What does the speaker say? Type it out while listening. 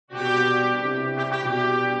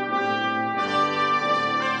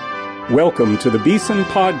Welcome to the Beeson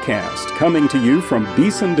Podcast, coming to you from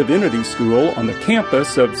Beeson Divinity School on the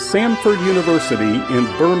campus of Samford University in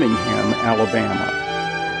Birmingham, Alabama.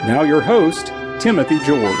 Now your host, Timothy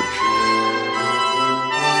George.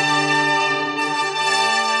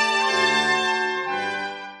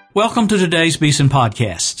 Welcome to today's Beeson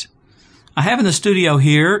Podcast. I have in the studio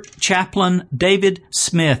here Chaplain David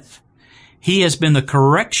Smith. He has been the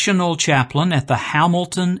correctional chaplain at the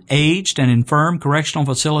Hamilton Aged and Infirm Correctional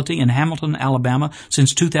Facility in Hamilton, Alabama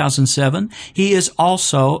since 2007. He is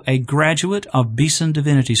also a graduate of Beeson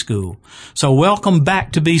Divinity School. So welcome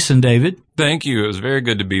back to Beeson, David. Thank you. It was very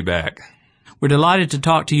good to be back. We're delighted to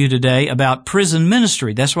talk to you today about prison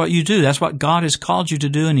ministry. That's what you do. That's what God has called you to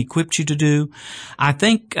do and equipped you to do. I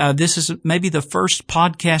think this is maybe the first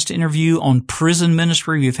podcast interview on prison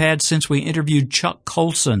ministry we've had since we interviewed Chuck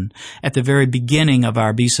Colson at the very beginning of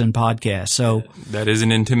our Beeson podcast. So that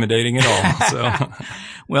isn't intimidating at all. So.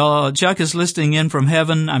 Well, Chuck is listening in from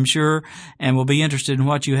heaven, I'm sure, and will be interested in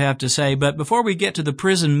what you have to say. But before we get to the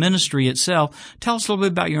prison ministry itself, tell us a little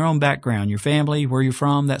bit about your own background, your family, where you're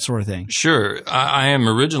from, that sort of thing. Sure. I am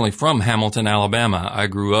originally from Hamilton, Alabama. I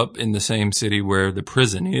grew up in the same city where the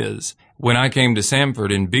prison is. When I came to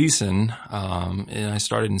Samford in Beeson, and I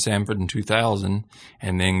started in Samford in 2000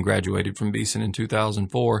 and then graduated from Beeson in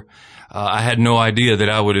 2004, I had no idea that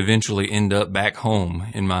I would eventually end up back home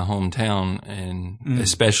in my hometown and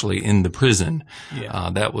especially in the prison.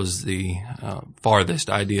 Yeah. That was the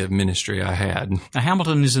farthest idea of ministry I had. Now,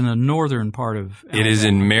 Hamilton is in the northern part of Alabama. It is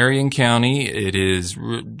in Marion County. It is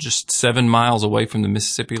just 7 miles away from the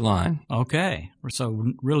Mississippi line. Okay.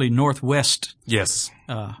 So really northwest. Yes.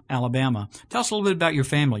 Alabama. Tell us a little bit about your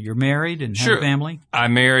family. You're married and have a family? I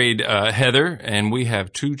married Heather, and we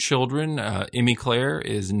have 2 children. Emmy Claire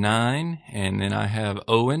is 9, and then I have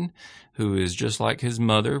Owen, who is just like his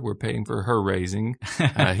mother. We're paying for her raising.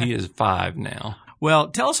 He is 5 now. Well,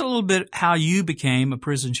 tell us a little bit how you became a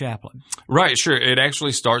prison chaplain. Right, sure. It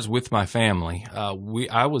actually starts with my family.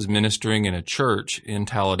 I was ministering in a church in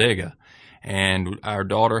Talladega, and our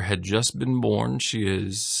daughter had just been born. She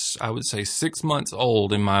is, I would say, 6 months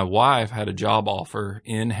old, and my wife had a job offer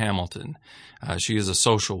in Hamilton. She is a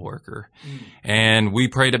social worker. And we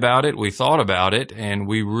prayed about it, we thought about it, and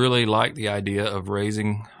we really liked the idea of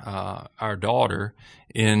raising our daughter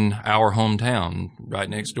in our hometown, right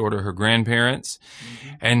next door to her grandparents.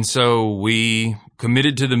 And so we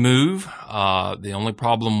committed to the move. The only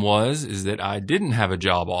problem is that I didn't have a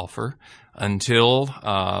job offer until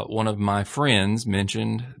one of my friends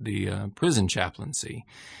mentioned the prison chaplaincy.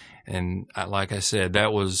 And like I said,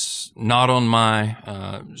 that was not on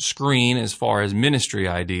my screen as far as ministry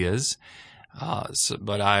ideas.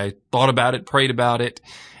 But I thought about it, prayed about it,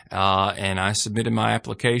 and I submitted my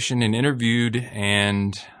application and interviewed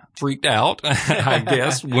and freaked out, I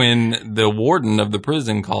guess, when the warden of the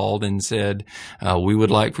prison called and said, we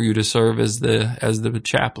would like for you to serve as the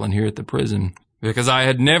chaplain here at the prison. Because I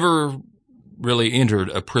had never really entered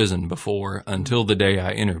a prison before until the day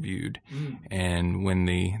I interviewed. And when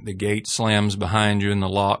the gate slams behind you and the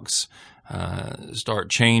locks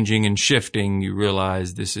start changing and shifting, you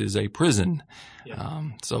realize this is a prison. Yeah.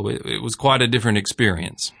 So it was quite a different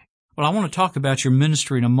experience. Well, I want to talk about your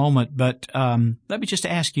ministry in a moment, but let me just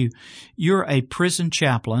ask you, you're a prison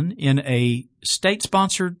chaplain in a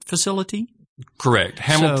state-sponsored facility? Correct.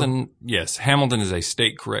 Hamilton is a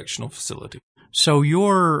state correctional facility. So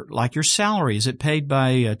your salary, is it paid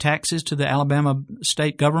by taxes to the Alabama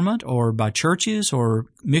state government or by churches or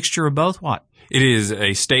mixture of both? What? It is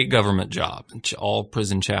a state government job. All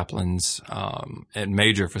prison chaplains at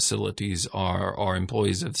major facilities are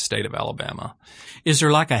employees of the state of Alabama. Is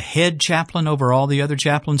there like a head chaplain over all the other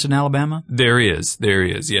chaplains in Alabama? There is,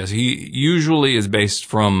 yes. He usually is based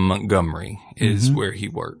from Montgomery, is where he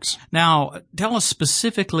works. Now, tell us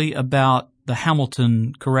specifically about the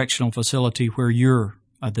Hamilton Correctional Facility where you're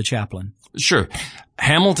the chaplain. Sure.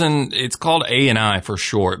 Hamilton, it's called A&I for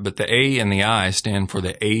short, but the A and the I stand for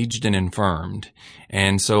the aged and infirmed.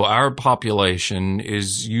 And so our population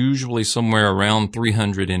is usually somewhere around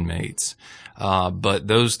 300 inmates. But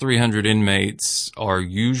those 300 inmates are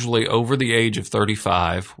usually over the age of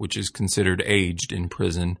 35, which is considered aged in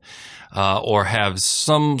prison, or have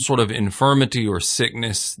some sort of infirmity or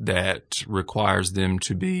sickness that requires them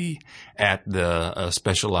to be at the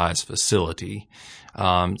specialized facility.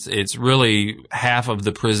 It's really half of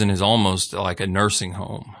the prison is almost like a nursing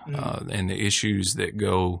home, and the issues that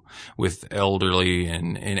go with elderly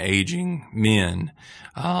and aging men.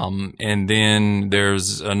 And then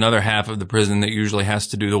there's another half of the prison that usually has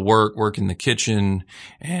to do the work in the kitchen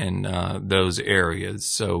and those areas.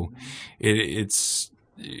 So it's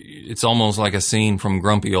it's almost like a scene from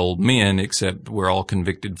Grumpy Old Men, except we're all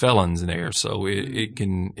convicted felons there. So it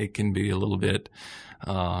can be a little bit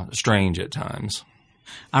strange at times.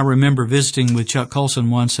 I remember visiting with Chuck Colson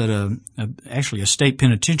once at actually a state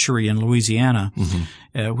penitentiary in Louisiana,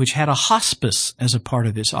 which had a hospice as a part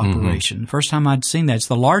of its operation. First time I'd seen that. It's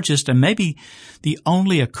the largest and maybe the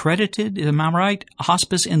only accredited, am I right,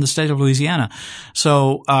 hospice in the state of Louisiana.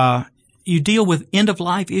 So, you deal with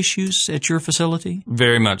end-of-life issues at your facility?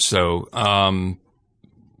 Very much so.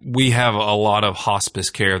 We have a lot of hospice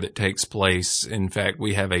care that takes place. In fact,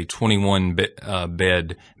 we have a 21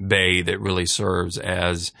 bed bay that really serves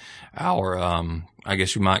as our, I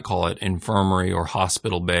guess you might call it infirmary or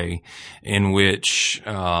hospital bay, in which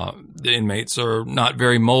the inmates are not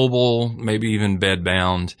very mobile, maybe even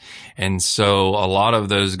bedbound. And so a lot of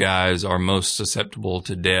those guys are most susceptible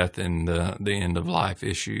to death and the end of life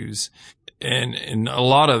issues. And a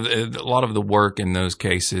lot of the work in those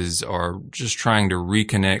cases are just trying to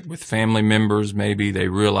reconnect with family members. Maybe they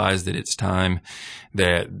realize that it's time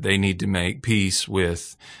that they need to make peace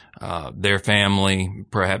with their family,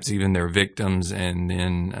 perhaps even their victims, and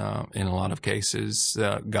then in a lot of cases,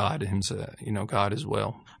 God himself, God as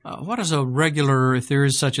well. What does a regular, if there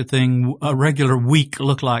is such a thing, a regular week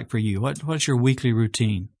look like for you? What's your weekly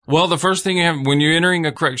routine? Well, the first thing you have when you're entering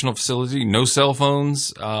a correctional facility, no cell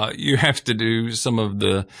phones. You have to do some of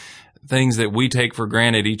the things that we take for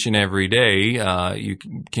granted each and every day. You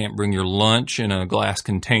can't bring your lunch in a glass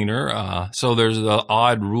container. So there's the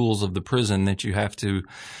odd rules of the prison that you have to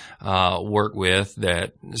work with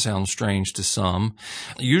that sounds strange to some.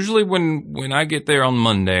 Usually when I get there on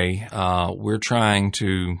Monday, we're trying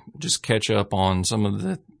to just catch up on some of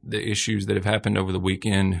the issues that have happened over the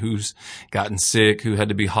weekend, who's gotten sick, who had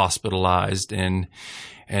to be hospitalized. And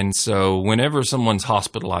so whenever someone's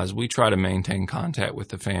hospitalized, we try to maintain contact with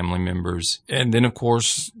the family members. And then, of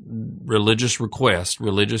course, religious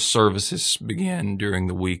services begin during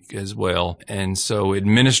the week as well. And so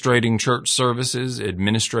administrating church services,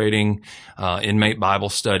 administrating inmate Bible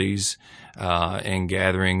studies, and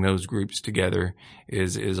gathering those groups together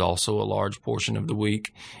is also a large portion of the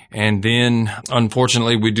week. And then,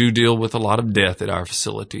 unfortunately, we do deal with a lot of death at our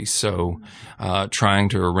facility. So, trying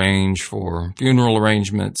to arrange for funeral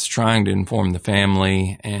arrangements, trying to inform the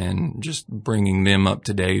family, and just bringing them up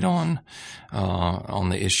to date on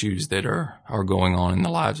the issues that are going on in the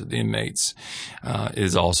lives of the inmates,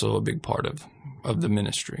 is also a big part of the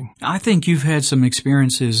ministry. I think you've had some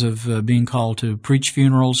experiences of being called to preach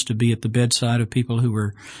funerals, to be at the bedside of people who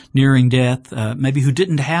were nearing death, maybe who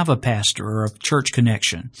didn't have a pastor or a church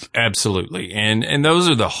connection. Absolutely. And those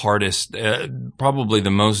are the hardest, probably the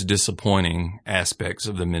most disappointing aspects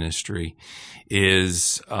of the ministry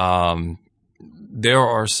is, there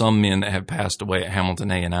are some men that have passed away at Hamilton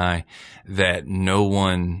A&I that no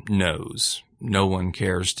one knows. No one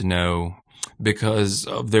cares to know because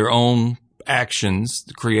of their own actions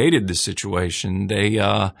created the situation. They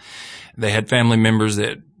had family members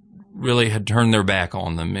that really had turned their back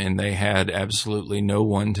on them, and they had absolutely no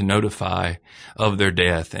one to notify of their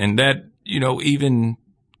death. And that, even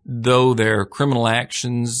though their criminal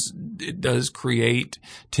actions, it does create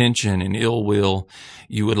tension and ill will.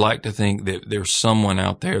 You would like to think that there's someone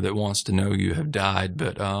out there that wants to know you have died,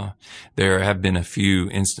 but there have been a few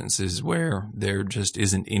instances where there just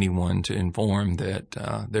isn't anyone to inform that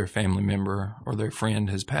their family member or their friend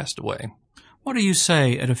has passed away. What do you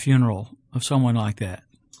say at a funeral of someone like that?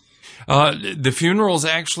 The funerals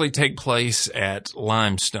actually take place at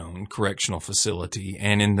Limestone Correctional Facility,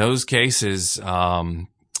 and in those cases,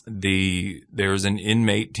 there's an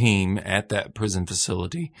inmate team at that prison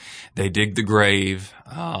facility. They dig the grave,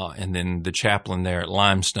 and then the chaplain there at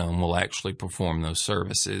Limestone will actually perform those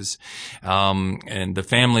services. And the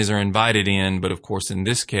families are invited in, but of course in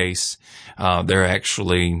this case,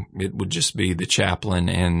 it would just be the chaplain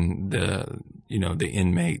and the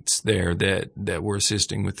inmates there that were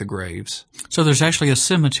assisting with the graves. So there's actually a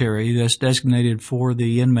cemetery that's designated for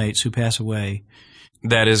the inmates who pass away.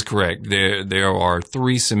 That is correct. There are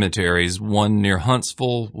 3 cemeteries, one near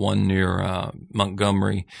Huntsville, one near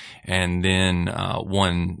Montgomery, and then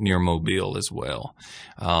one near Mobile as well.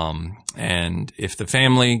 And if the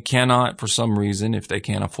family cannot, for some reason, if they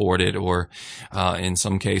can't afford it, or in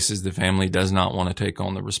some cases the family does not want to take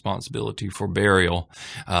on the responsibility for burial,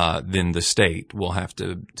 then the state will have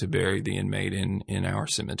to bury the inmate in our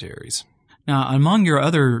cemeteries. Now, among your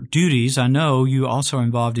other duties, I know you also are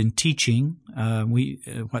involved in teaching. We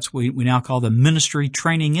now call the Ministry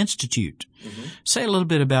Training Institute. Mm-hmm. Say a little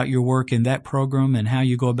bit about your work in that program and how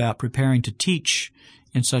you go about preparing to teach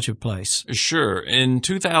in such a place? Sure. In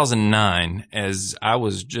 2009, as I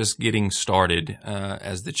was just getting started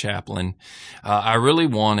as the chaplain, I really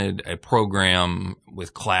wanted a program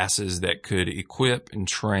with classes that could equip and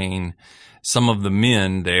train some of the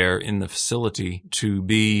men there in the facility to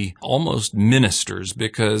be almost ministers,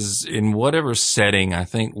 because in whatever setting I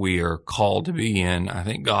think we are called to be in, I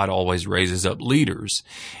think God always raises up leaders.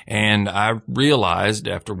 And I realized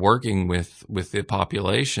after working with the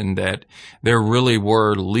population that there really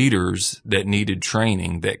were leaders that needed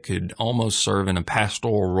training that could almost serve in a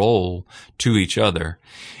pastoral role to each other.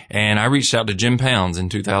 And I reached out to Jim Pounds in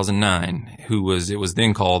 2009, it was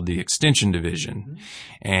then called the Extension Division.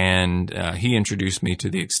 And he introduced me to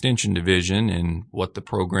the Extension Division and what the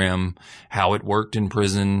program, how it worked in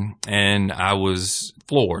prison. And I was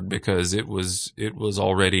floored because it was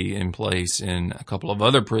already in place in a couple of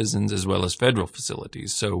other prisons as well as federal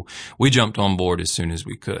facilities. So we jumped on board as soon as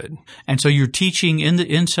we could. And so you're teaching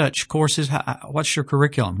in such courses. What's your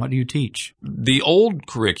curriculum? What do you teach? The old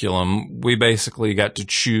curriculum, we basically got to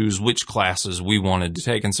choose which classes we wanted to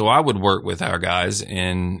take. And so I would work with our guys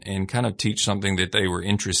and kind of teach something that they were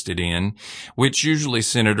interested in, which usually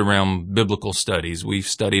centered around biblical studies. We've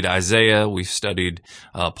studied Isaiah. We've studied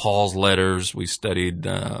Paul's letters. We've studied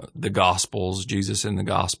the Gospels, Jesus in the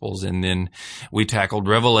Gospels. And then we tackled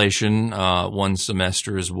Revelation one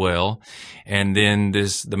semester as well. And then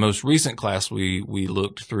the most recent class, we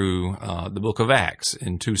looked through the book of Acts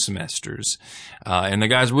in 2 semesters. And the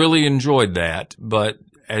guys really enjoyed that. But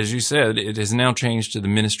as you said, it has now changed to the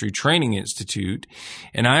Ministry Training Institute.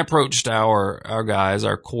 And I approached our guys,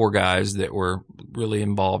 our core guys that were really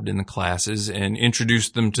involved in the classes, and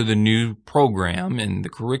introduced them to the new program and the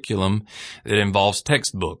curriculum that involves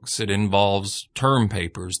textbooks. It involves term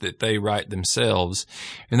papers that they write themselves.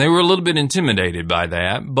 And they were a little bit intimidated by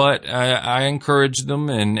that, but I encouraged them,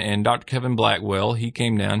 and Dr. Kevin Blackwell, he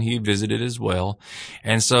came down, he visited as well.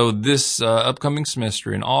 And so this upcoming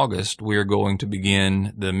semester in August, we are going to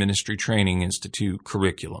begin the Ministry Training Institute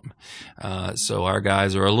curriculum. So our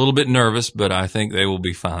guys are a little bit nervous, but I think they will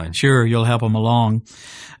be fine. Sure, you'll help them along.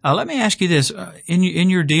 Let me ask you this. In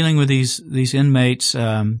your dealing with these inmates,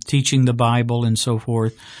 teaching the Bible and so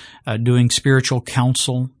forth, doing spiritual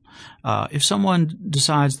counsel, if someone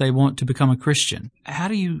decides they want to become a Christian, how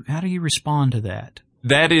do you respond to that?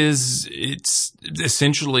 It's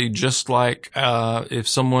essentially just like if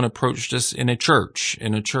someone approached us in a church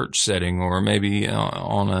setting, or maybe in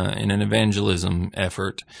an evangelism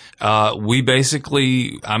effort.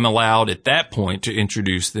 I'm allowed at that point to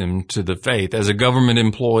introduce them to the faith. As a government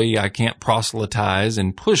employee, I can't proselytize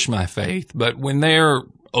and push my faith, but when they're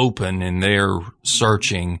open and they're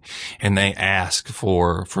searching and they ask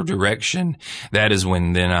for direction, that is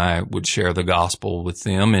when then I would share the gospel with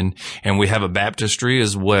them. And we have a baptistry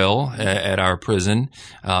as well at our prison.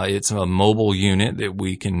 It's a mobile unit that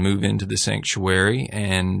we can move into the sanctuary.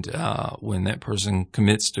 And when that person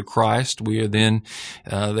commits to Christ,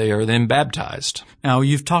 they are then baptized. Now,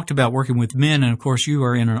 you've talked about working with men, and of course you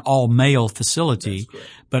are in an all-male facility,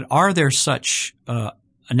 but are there such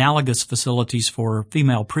analogous facilities for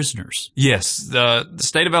female prisoners? Yes. The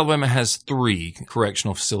state of Alabama has 3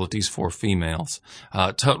 correctional facilities for females.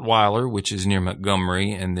 Tutwiler, which is near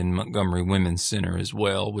Montgomery, and then Montgomery Women's Center as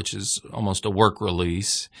well, which is almost a work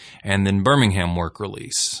release. And then Birmingham Work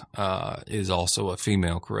Release is also a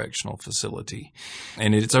female correctional facility.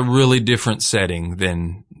 And it's a really different setting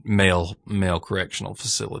than male correctional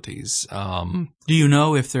facilities. Do you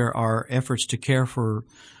know if there are efforts to care for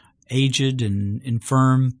aged and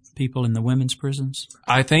infirm people in the women's prisons?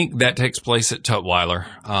 I think that takes place at Tutwiler.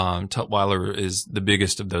 Tutwiler is the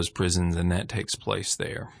biggest of those prisons, and that takes place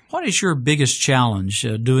there. What is your biggest challenge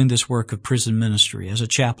doing this work of prison ministry as a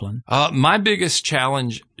chaplain? My biggest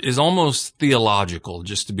challenge is almost theological,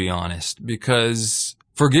 just to be honest, because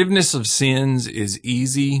forgiveness of sins is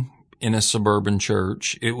easy in a suburban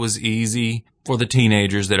church. It was easy for the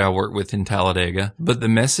teenagers that I work with in Talladega. But the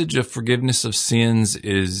message of forgiveness of sins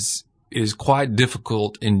is quite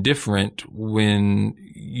difficult and different when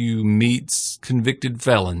you meet convicted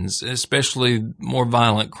felons, especially more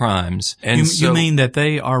violent crimes. And you mean that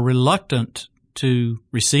they are reluctant to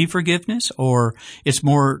receive forgiveness, or it's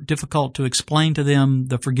more difficult to explain to them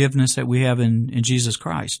the forgiveness that we have in Jesus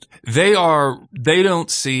Christ? They don't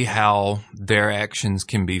see how their actions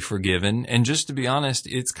can be forgiven. And just to be honest,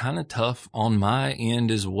 it's kind of tough on my end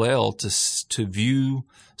as well to view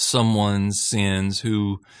someone's sins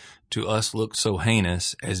who to us look so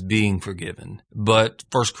heinous as being forgiven. But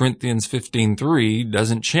 1 Corinthians 15:3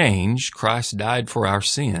 doesn't change. Christ died for our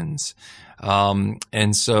sins.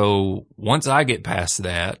 And so once I get past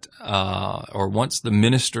that, or once the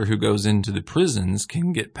minister who goes into the prisons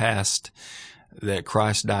can get past that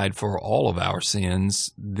Christ died for all of our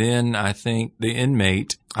sins, then I think the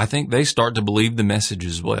inmate, they start to believe the message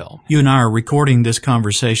as well. You and I are recording this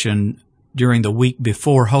conversation during the week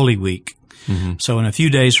before Holy Week. Mm-hmm. So in a few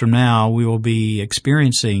days from now, we will be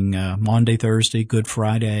experiencing Maundy, Thursday, Good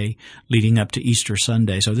Friday, leading up to Easter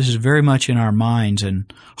Sunday. So this is very much in our minds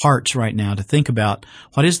and hearts right now to think about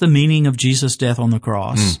what is the meaning of Jesus' death on the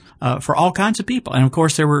cross for all kinds of people. And of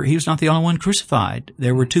course, he was not the only one crucified.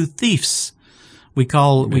 There were two thieves. We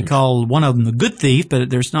call one of them the good thief, but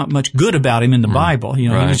there's not much good about him in the Bible. He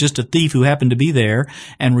was just a thief who happened to be there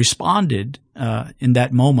and responded in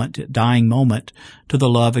that moment, dying moment, to the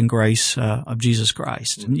love and grace of Jesus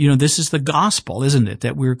Christ. This is the gospel, isn't it,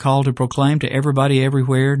 that we're called to proclaim to everybody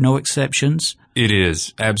everywhere, no exceptions? It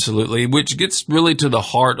is, absolutely, which gets really to the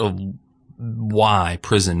heart of why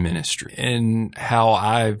prison ministry and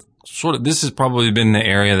how this has probably been the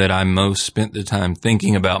area that I most spent the time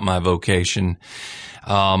thinking about my vocation,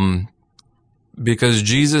 because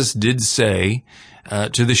Jesus did say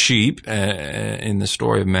to the sheep in the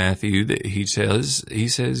story of Matthew that he says,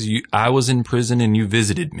 I was in prison and you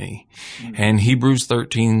visited me. Mm-hmm. And Hebrews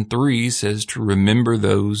 13:3 says to remember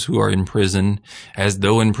those who are in prison as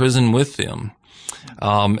though in prison with them.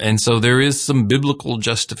 And so there is some biblical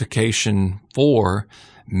justification for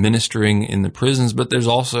ministering in the prisons, but there's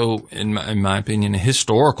also, in my opinion, a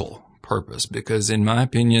historical purpose, because in my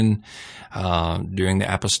opinion, during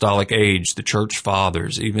the apostolic age, the church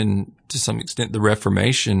fathers, even to some extent the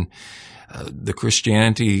Reformation, the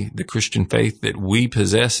Christian faith that we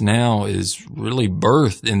possess now is really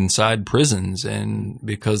birthed inside prisons and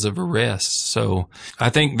because of arrests. So I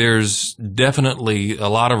think there's definitely a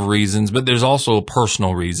lot of reasons, but there's also a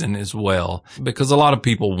personal reason as well, because a lot of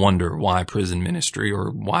people wonder why prison ministry, or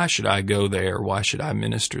why should I go there? Why should I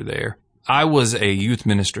minister there? I was a youth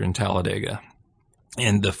minister in Talladega,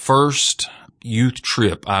 and the first youth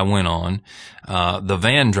trip I went on, the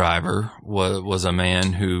van driver was a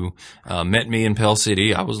man who met me in Pell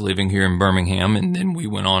City. I was living here in Birmingham, and then we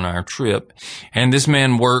went on our trip. And this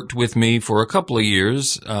man worked with me for a couple of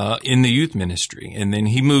years in the youth ministry, and then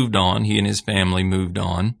he moved on. He and his family moved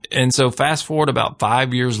on. And so fast forward about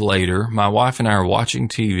 5 years later, my wife and I are watching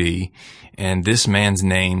TV, and this man's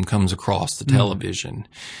name comes across the television.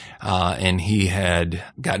 And he had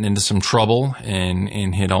gotten into some trouble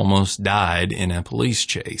and had almost died in a police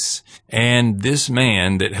chase. And this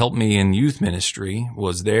man that helped me in youth ministry,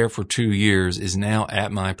 was there for 2 years, is now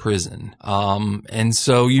at my prison. And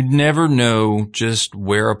so you never know just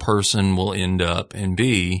where a person will end up and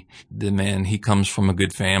be. The man, he comes from a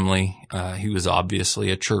good family. He was obviously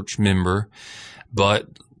a church member, but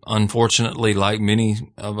unfortunately, like many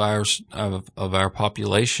of our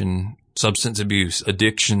population, substance abuse,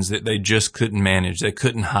 addictions that they just couldn't manage, they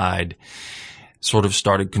couldn't hide, sort of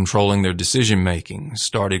started controlling their decision making,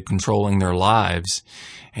 started controlling their lives.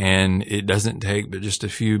 And it doesn't take but just a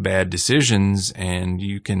few bad decisions, and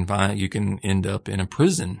you can end up in a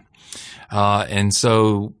prison. And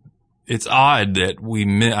so it's odd that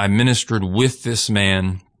I ministered with this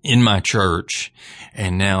man in my church,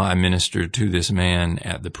 and now I minister to this man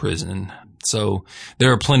at the prison. So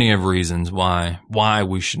there are plenty of reasons why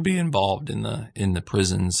we should be involved in the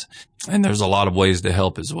prisons, and there's a lot of ways to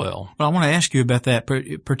help as well. Well, I want to ask you about that.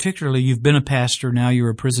 Particularly, you've been a pastor, now you're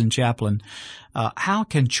a prison chaplain. How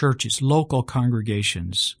can churches, local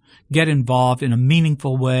congregations, get involved in a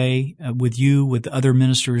meaningful way with other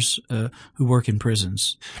ministers who work in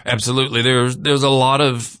prisons? Absolutely. There's a lot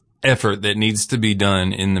of effort that needs to be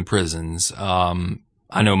done in the prisons.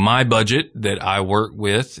 I know my budget that I work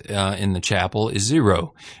with in the chapel is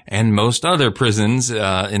 $0, and most other prisons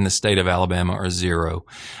in the state of Alabama are $0.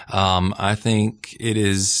 I think it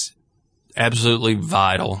is absolutely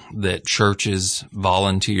vital that churches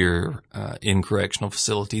volunteer in correctional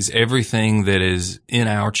facilities. Everything that is in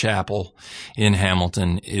our chapel in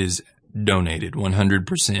Hamilton is donated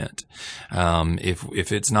 100%.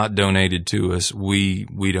 If it's not donated to us,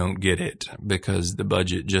 we don't get it, because the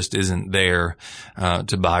budget just isn't there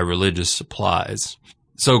to buy religious supplies.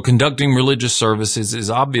 So conducting religious services is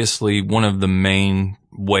obviously one of the main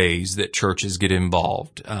ways that churches get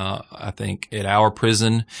involved. I think at our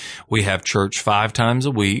prison, we have church 5 times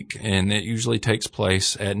a week, and it usually takes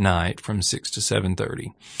place at night from 6 to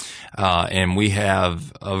 7:30. And we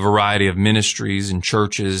have a variety of ministries and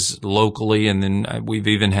churches locally, and then we've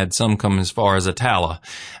even had some come as far as Attalla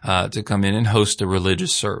to come in and host a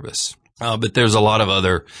religious service. But there's a lot of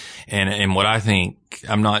other, and what I think,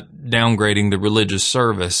 I'm not downgrading the religious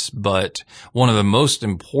service, but one of the most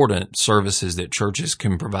important services that churches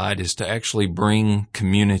can provide is to actually bring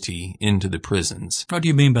community into the prisons. What do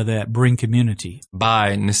you mean by that, bring community?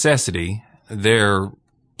 By necessity, their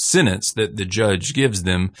sentence that the judge gives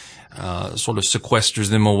them sort of sequesters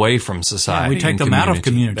them away from society. Yeah, we take them out of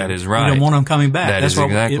community. That is right. We don't want them coming back. That's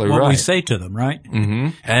exactly what right. we say to them, right? Mm-hmm.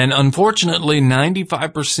 And unfortunately,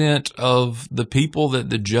 95% of the people that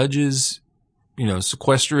the judges,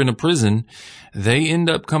 sequester in a prison, they end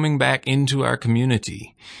up coming back into our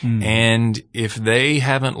community. Mm. And if they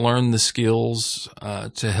haven't learned the skills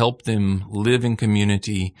to help them live in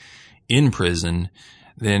community in prison,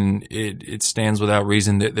 then it stands without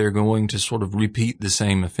reason that they're going to sort of repeat the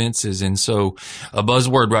same offenses. And so a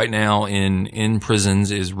buzzword right now in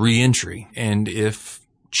prisons is reentry. And if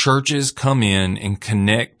churches come in and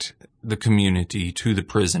connect the community to the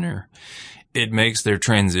prisoner, it makes their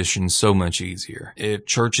transition so much easier. If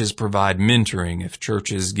churches provide mentoring, if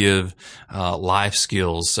churches give life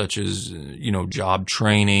skills such as, job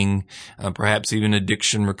training, perhaps even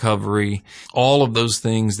addiction recovery, all of those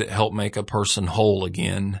things that help make a person whole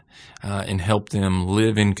again, and help them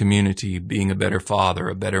live in community, being a better father,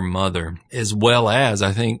 a better mother, as well as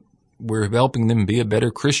I think we're helping them be a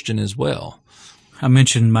better Christian as well. I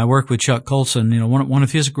mentioned my work with Chuck Colson. One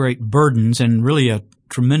of his great burdens and really a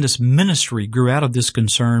tremendous ministry grew out of this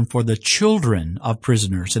concern for the children of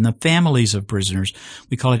prisoners and the families of prisoners.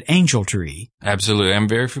 We call it Angel Tree. Absolutely. I'm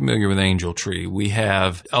very familiar with Angel Tree. We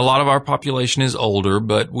have a lot of our population is older,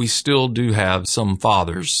 but we still do have some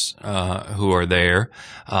fathers who are there.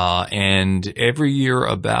 And every year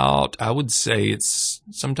I would say it's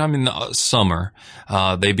sometime in the summer,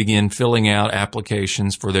 they begin filling out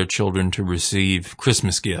applications for their children to receive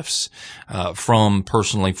Christmas gifts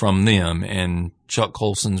personally from them. And Chuck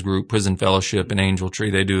Colson's group, Prison Fellowship and Angel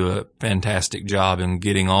Tree, they do a fantastic job in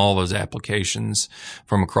getting all those applications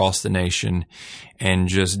from across the nation and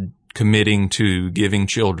just committing to giving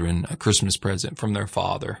children a Christmas present from their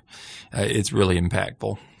father. It's really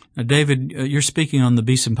impactful. Now, David, you're speaking on the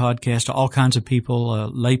Beeson podcast to all kinds of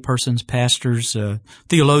people, lay persons, pastors,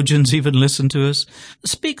 theologians even listen to us.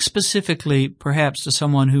 Speak specifically perhaps to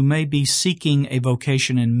someone who may be seeking a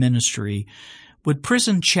vocation in ministry. Would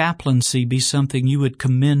prison chaplaincy be something you would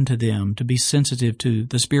commend to them to be sensitive to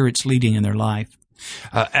the Spirit's leading in their life?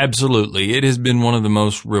 Absolutely. It has been one of the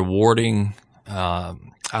most rewarding,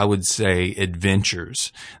 I would say,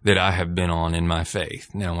 adventures that I have been on in my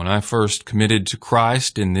faith. Now, when I first committed to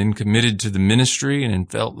Christ and then committed to the ministry and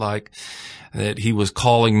felt like that He was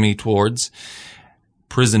calling me towards,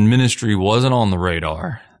 prison ministry wasn't on the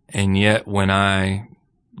radar. And yet when I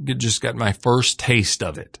just got my first taste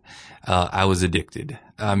of it, I was addicted.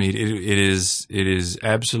 I mean, it is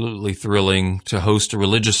absolutely thrilling to host a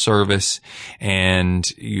religious service and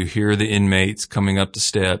you hear the inmates coming up the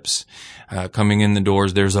steps, coming in the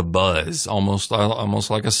doors. There's a buzz, almost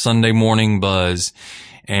like a Sunday morning buzz.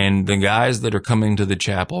 And the guys that are coming to the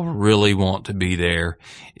chapel really want to be there.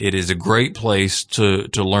 It is a great place to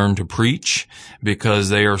learn to preach because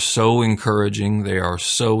they are so encouraging. They are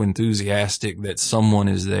so enthusiastic that someone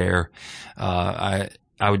is there.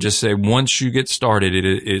 I would just say once you get started, it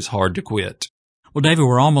is hard to quit. Well, David,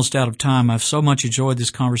 we're almost out of time. I've so much enjoyed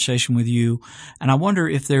this conversation with you, and I wonder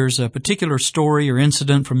if there's a particular story or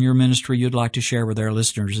incident from your ministry you'd like to share with our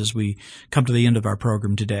listeners as we come to the end of our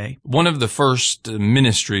program today. One of the first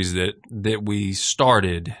ministries that we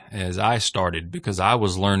started, as I started, because I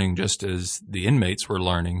was learning just as the inmates were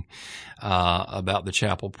learning about the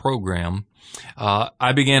chapel program,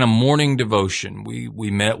 I began a morning devotion.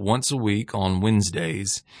 We met once a week on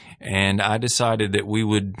Wednesdays, and I decided that we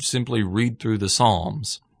would simply read through the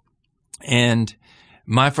Psalms. And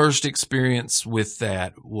my first experience with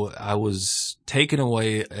that, I was taken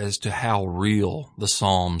away as to how real the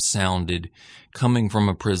Psalms sounded coming from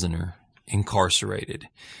a prisoner incarcerated.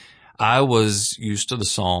 I was used to the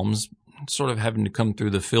Psalms sort of having to come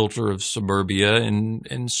through the filter of suburbia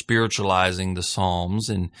and spiritualizing the Psalms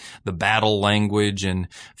and the battle language and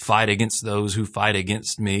fight against those who fight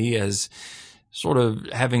against me as sort of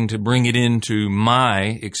having to bring it into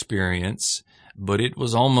my experience. But it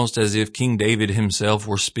was almost as if King David himself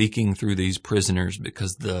were speaking through these prisoners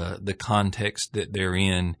because the context that they're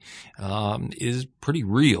in is pretty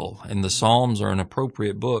real, and the Psalms are an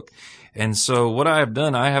appropriate book. And so what I have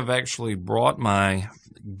done, I have actually brought my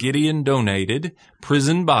Gideon donated,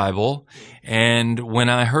 Prison Bible, and when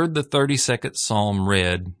I heard the 32nd Psalm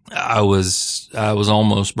read, I was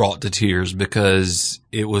almost brought to tears because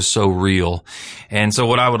it was so real. And so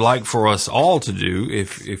what I would like for us all to do,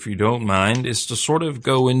 if you don't mind, is to sort of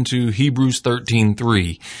go into Hebrews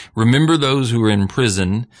 13:3. Remember those who are in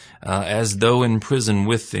prison, as though in prison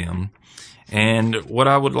with them. And what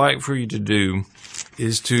I would like for you to do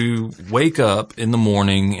is to wake up in the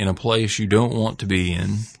morning in a place you don't want to be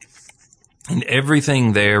in, and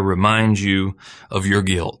everything there reminds you of your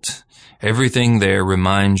guilt. Everything there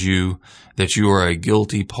reminds you that you are a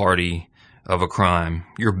guilty party of a crime.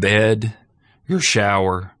 Your bed, your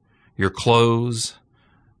shower, your clothes,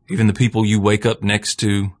 even the people you wake up next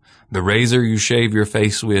to, the razor you shave your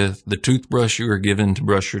face with, the toothbrush you are given to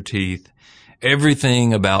brush your teeth.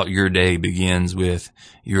 Everything about your day begins with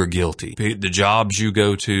you're guilty. The jobs you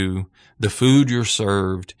go to, the food you're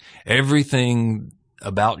served, everything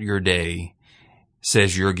about your day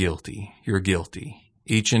says you're guilty. You're guilty.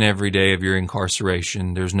 Each and every day of your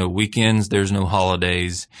incarceration, there's no weekends, there's no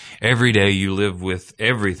holidays. Every day you live with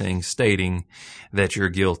everything stating that you're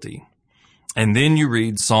guilty. And then you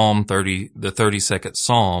read Psalm 30, the 32nd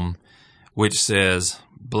Psalm, which says,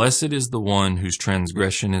 "Blessed is the one whose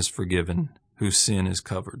transgression is forgiven, whose sin is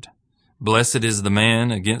covered. Blessed is the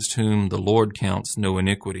man against whom the Lord counts no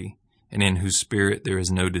iniquity, and in whose spirit there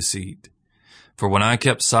is no deceit. For when I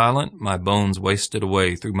kept silent, my bones wasted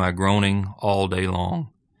away through my groaning all day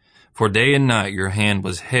long. For day and night your hand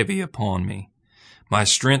was heavy upon me. My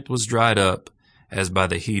strength was dried up as by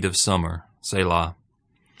the heat of summer. Selah.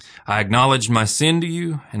 I acknowledged my sin to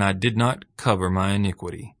you, and I did not cover my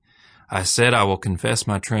iniquity. I said, I will confess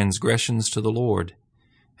my transgressions to the Lord,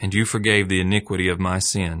 and you forgave the iniquity of my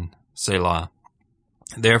sin. Selah.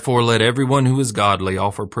 Therefore let everyone who is godly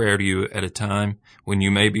offer prayer to you at a time when you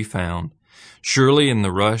may be found. Surely in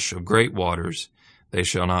the rush of great waters they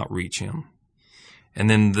shall not reach him." And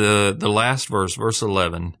then the last verse, verse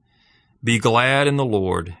 11, "Be glad in the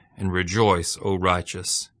Lord, and rejoice, O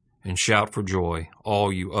righteous, and shout for joy,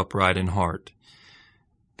 all you upright in heart."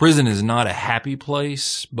 Prison is not a happy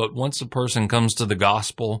place, but once a person comes to the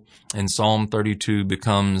gospel and Psalm 32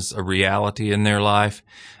 becomes a reality in their life,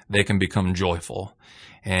 they can become joyful.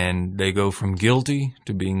 And they go from guilty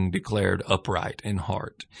to being declared upright in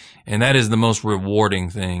heart. And that is the most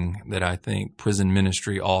rewarding thing that I think prison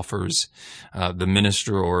ministry offers the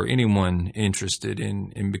minister or anyone interested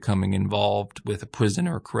in becoming involved with a prison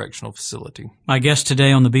or correctional facility. My guest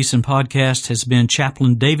today on the Beeson Podcast has been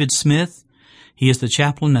Chaplain David Smith. He is the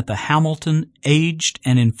chaplain at the Hamilton Aged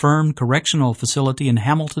and Infirm Correctional Facility in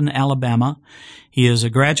Hamilton, Alabama. He is a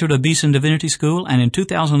graduate of Beeson Divinity School and in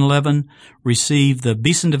 2011 received the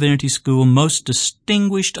Beeson Divinity School Most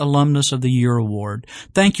Distinguished Alumnus of the Year Award.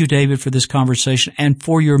 Thank you, David, for this conversation and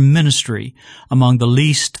for your ministry among the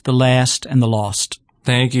least, the last, and the lost.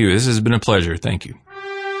 Thank you. This has been a pleasure. Thank you.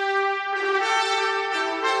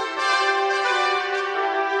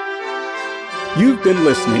 You've been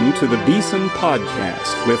listening to the Beeson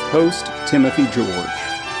Podcast with host Timothy George.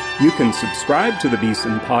 You can subscribe to the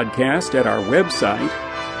Beeson Podcast at our website,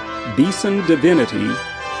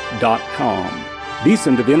 beesondivinity.com.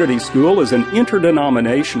 Beeson Divinity School is an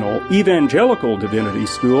interdenominational evangelical divinity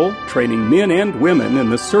school training men and women in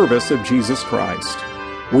the service of Jesus Christ.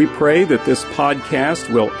 We pray that this podcast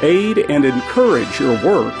will aid and encourage your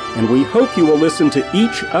work, and we hope you will listen to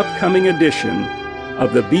each upcoming edition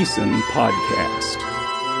of the Beeson Podcast.